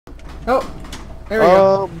Oh, there we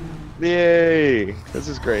go. Yay! This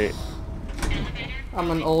is great.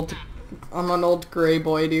 I'm an old gray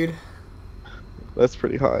boy, dude. That's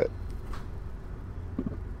pretty hot.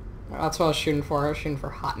 That's what I was shooting for. I was shooting for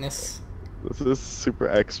hotness. This is super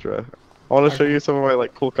extra. I want to show you some of my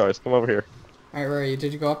like cool cars. Come over here. Alright, where are you?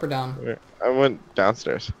 Did you go up or down? I went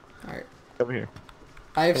downstairs. Alright. Come here.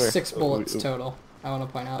 I have 6 bullets total, I want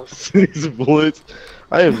to point out. 6 bullets?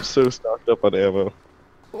 I am so stocked up on ammo.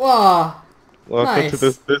 Wow. Welcome Nice.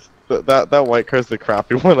 to that white car's the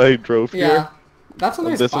crappy one I drove here. Yeah. That's a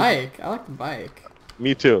nice This bike. I like the bike.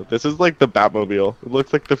 Me too. This is like the Batmobile. It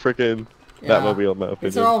looks like the frickin' Batmobile in my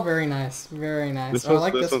opinion. These are all very nice. Very nice. I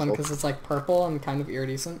like this one one's because it's like purple and kind of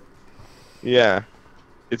iridescent. Yeah.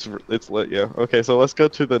 It's lit, yeah. Okay, so let's go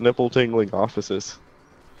to the Nipple Tingling offices.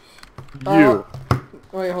 You.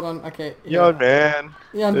 Wait, hold on. Okay. Young man.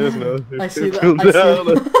 Yeah, There's man. no I see that.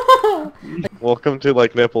 I see. Welcome to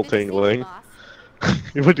like Nipple Tingling.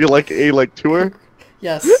 Would you like a tour?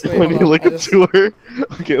 Yes. Wait, Would you like a tour?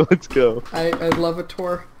 Okay, let's go. I'd love a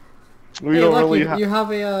tour. We hey, don't look, really you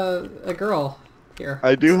have a girl here.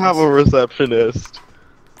 I do have a receptionist.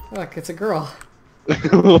 Look, it's a girl.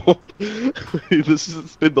 This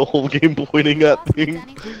has been the whole game pointing at things.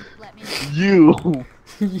 You.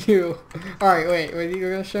 You. Alright, wait,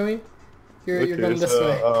 you're gonna show me? You're going this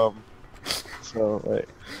way. So, wait.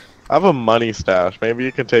 I have a money stash. Maybe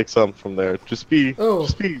you can take some from there. Just be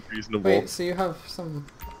reasonable. Wait, so you have some...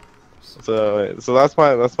 So that's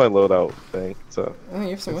my loadout thing. So. Oh,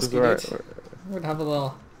 you have some whiskey, dude. Would have a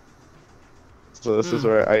little... So this is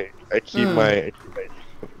where I keep my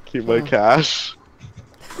cash.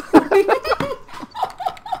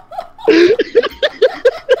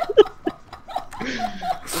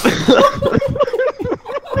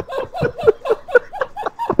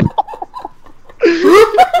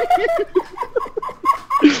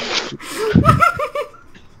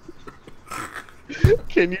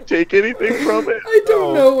 Can you take anything from it? I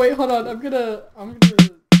don't know. Wait, hold on. I'm gonna